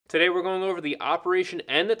Today we're going over the operation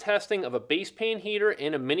and the testing of a base pan heater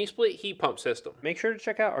in a mini split heat pump system. Make sure to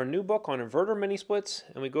check out our new book on inverter mini splits,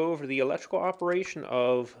 and we go over the electrical operation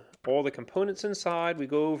of all the components inside. We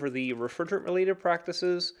go over the refrigerant related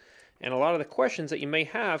practices and a lot of the questions that you may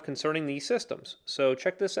have concerning these systems. So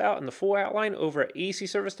check this out in the full outline over at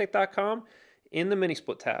acservicetech.com in the mini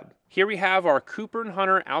split tab. Here we have our Cooper &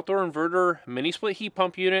 Hunter outdoor inverter mini split heat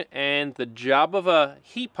pump unit, and the job of a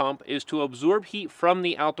heat pump is to absorb heat from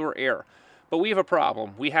the outdoor air. But we have a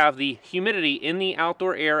problem. We have the humidity in the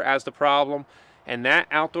outdoor air as the problem, and that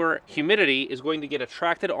outdoor humidity is going to get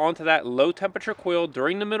attracted onto that low temperature coil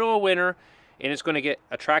during the middle of winter, and it's going to get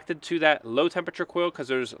attracted to that low temperature coil because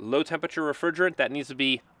there's low temperature refrigerant that needs to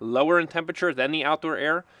be lower in temperature than the outdoor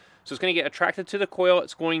air. So it's going to get attracted to the coil,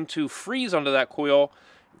 it's going to freeze under that coil,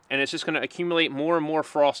 and it's just going to accumulate more and more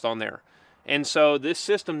frost on there. And so this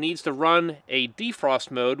system needs to run a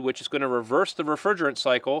defrost mode, which is going to reverse the refrigerant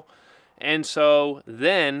cycle. And so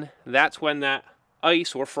then that's when that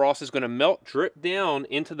ice or frost is going to melt, drip down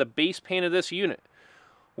into the base pan of this unit.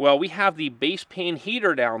 Well, we have the base pan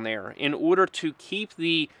heater down there in order to keep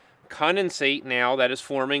the condensate now that is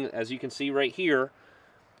forming, as you can see right here.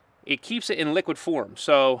 It keeps it in liquid form.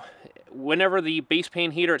 So whenever the base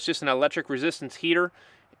pan heater, it's just an electric resistance heater,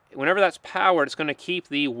 whenever that's powered, it's going to keep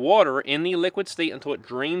the water in the liquid state until it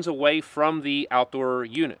drains away from the outdoor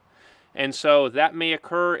unit. And so that may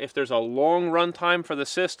occur if there's a long run time for the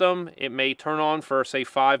system. It may turn on for, say,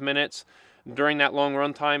 5 minutes. During that long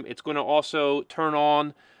run time, it's going to also turn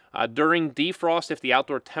on during defrost if the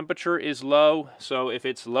outdoor temperature is low. So if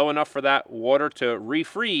it's low enough for that water to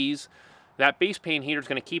refreeze, that base pan heater is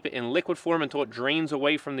going to keep it in liquid form until it drains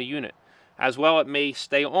away from the unit. As well, it may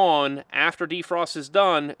stay on after defrost is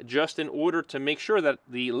done, just in order to make sure that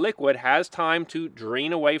the liquid has time to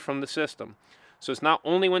drain away from the system. So it's not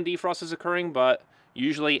only when defrost is occurring, but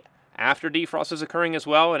usually after defrost is occurring as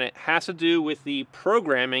well, and it has to do with the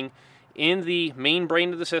programming in the main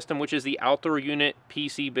brain of the system, which is the outdoor unit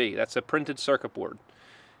PCB. That's a printed circuit board.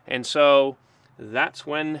 And so that's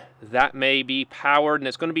when that may be powered, and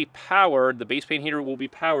it's going to be powered. The base pan heater will be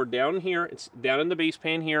powered down here. It's down in the base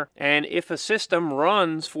pan here. And if a system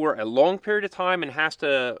runs for a long period of time and has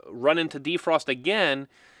to run into defrost again,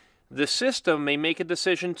 the system may make a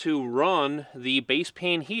decision to run the base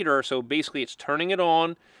pan heater. So basically it's turning it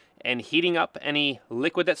on and heating up any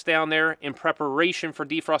liquid that's down there in preparation for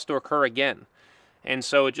defrost to occur again. And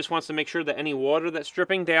so it just wants to make sure that any water that's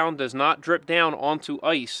dripping down does not drip down onto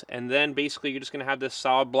ice. And then basically you're just going to have this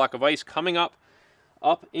solid block of ice coming up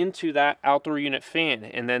into that outdoor unit fan.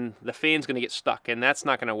 And then the fan's going to get stuck, and that's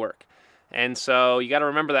not going to work. And so you got to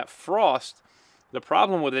remember that frost, the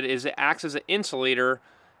problem with it is it acts as an insulator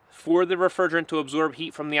for the refrigerant to absorb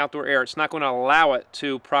heat from the outdoor air. It's not going to allow it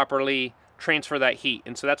to properly transfer that heat.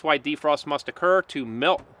 And so that's why defrost must occur, to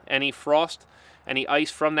melt any frost, any ice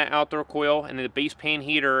from that outdoor coil, and the base pan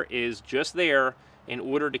heater is just there in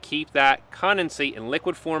order to keep that condensate in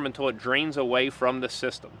liquid form until it drains away from the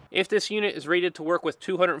system. If this unit is rated to work with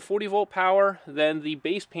 240 volt power, then the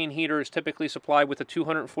base pan heater is typically supplied with a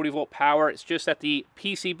 240 volt power. It's just that the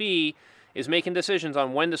PCB is making decisions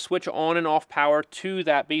on when to switch on and off power to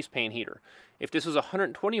that base pan heater. If this is a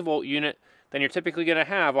 120 volt unit, then you're typically going to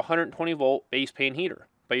have a 120 volt base pan heater,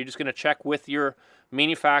 but you're just going to check with your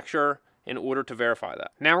manufacturer in order to verify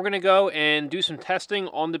that. Now we're going to go and do some testing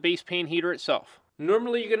on the base pan heater itself.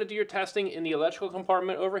 Normally you're going to do your testing in the electrical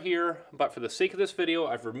compartment over here, but for the sake of this video,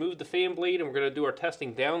 I've removed the fan blade and we're going to do our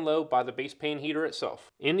testing down low by the base pan heater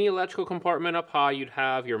itself. In the electrical compartment up high, you'd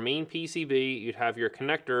have your main PCB, you'd have your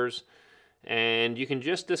connectors, and you can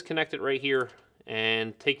just disconnect it right here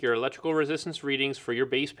and take your electrical resistance readings for your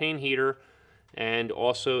base pan heater, and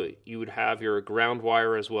also you would have your ground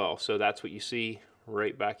wire as well. So that's what you see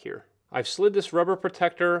right back here. I've slid this rubber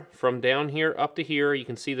protector from down here up to here. You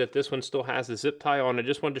can see that this one still has the zip tie on. I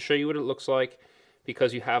just wanted to show you what it looks like,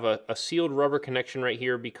 because you have a sealed rubber connection right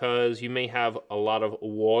here, because you may have a lot of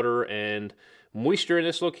water and moisture in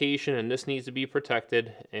this location, and this needs to be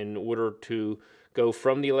protected in order to go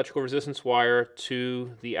from the electrical resistance wire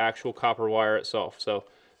to the actual copper wire itself. So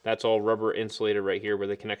that's all rubber insulated right here where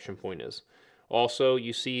the connection point is. Also,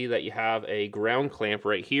 you see that you have a ground clamp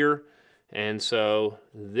right here, and so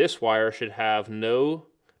this wire should have no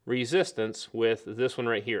resistance with this one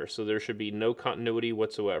right here, so there should be no continuity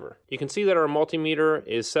whatsoever. You can see that our multimeter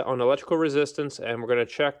is set on electrical resistance, and we're going to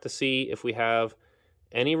check to see if we have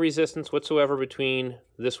any resistance whatsoever between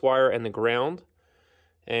this wire and the ground.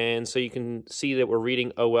 And so you can see that we're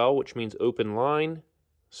reading OL, which means open line.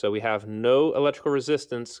 So we have no electrical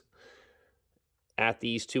resistance at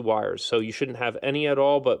these two wires. So you shouldn't have any at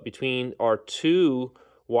all, but between our two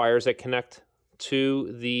wires that connect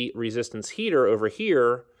to the resistance heater over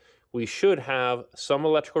here, we should have some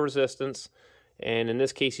electrical resistance. And in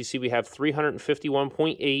this case, you see we have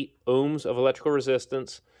 351.8 ohms of electrical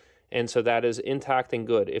resistance. And so that is intact and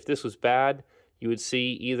good. If this was bad, you would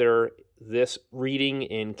see either this reading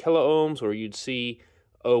in kiloohms, or you'd see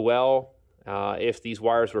OL. If these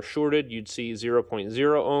wires were shorted, you'd see 0.0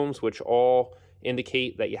 ohms, which all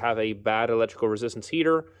indicate that you have a bad electrical resistance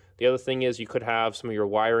heater. The other thing is you could have some of your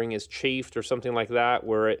wiring is chafed or something like that,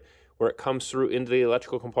 where it comes through into the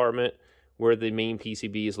electrical compartment where the main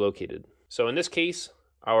PCB is located. So in this case,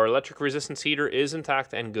 our electric resistance heater is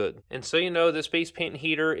intact and good. And so you know, this base paint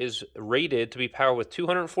heater is rated to be powered with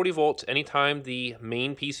 240 volts anytime the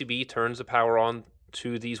main PCB turns the power on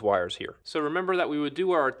to these wires here. So remember that we would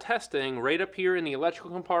do our testing right up here in the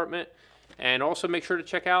electrical compartment, and also make sure to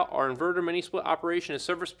check out our inverter mini split operation and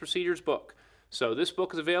service procedures book. So this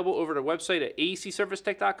book is available over the website at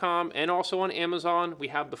acservicetech.com, and also on Amazon. We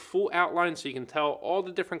have the full outline so you can tell all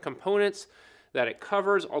the different components that it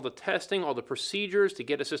covers, all the testing, all the procedures to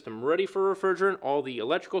get a system ready for refrigerant, all the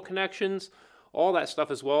electrical connections, all that stuff,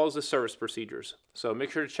 as well as the service procedures. So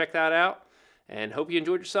make sure to check that out, and hope you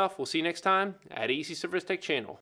enjoyed yourself. We'll see you next time at AC Service Tech channel.